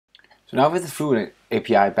So now with the Fluent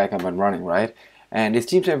API back up and running, right? And it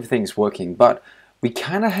seems everything's working, but we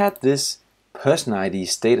kind of had this person ID,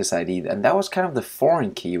 status ID, and that was kind of the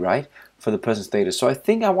foreign key, right? For the person status. So I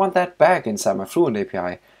think I want that back inside my Fluent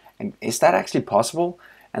API. And is that actually possible?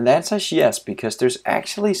 And the answer is yes, because there's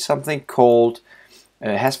actually something called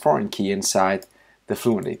has foreign key inside the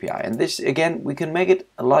Fluent API. And this, again, we can make it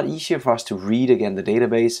a lot easier for us to read again the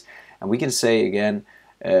database, and we can say again,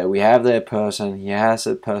 we have the person, he has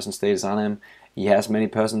a person status on him, he has many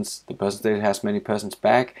persons, the person status has many persons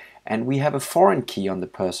back, and we have a foreign key on the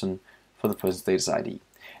person for the person status ID.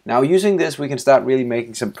 Now using this, we can start really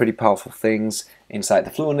making some pretty powerful things inside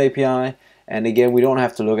the Fluent API, and again, we don't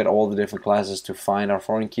have to look at all the different classes to find our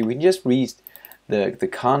foreign key. We can just read the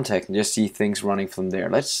context and just see things running from there.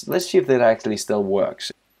 Let's see if that actually still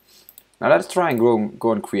works. Now let's try and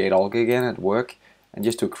go and create Olga again at work, and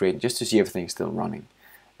just to see if everything's still running.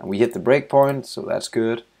 And we hit the breakpoint, so that's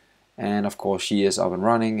good. And of course she is up and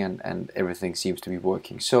running, and everything seems to be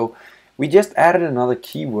working. So we just added another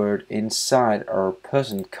keyword inside our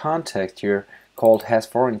person context here called has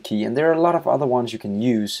foreign key, and there are a lot of other ones you can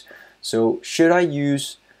use. So should I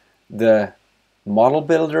use the model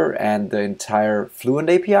builder and the entire Fluent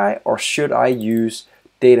API, or should I use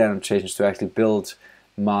DataAnnotations to actually build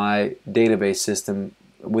my database system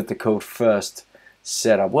with the code first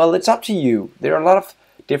set up? Well, it's up to you. There are a lot of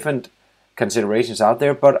different considerations out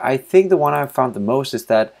there, but I think the one I've found the most is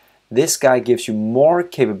that this guy gives you more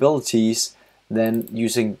capabilities than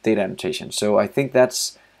using DataAnnotations. So I think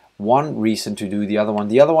that's one reason to do the other one.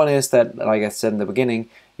 The other one is that, like I said in the beginning,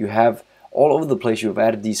 you have all over the place, you've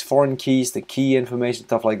added these foreign keys, the key information,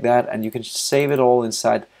 stuff like that, and you can save it all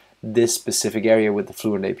inside this specific area with the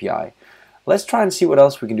Fluent API. Let's try and see what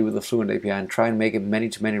else we can do with the Fluent API and try and make it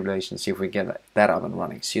many-to-many relations, see if we get that up and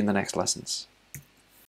running. See you in the next lessons.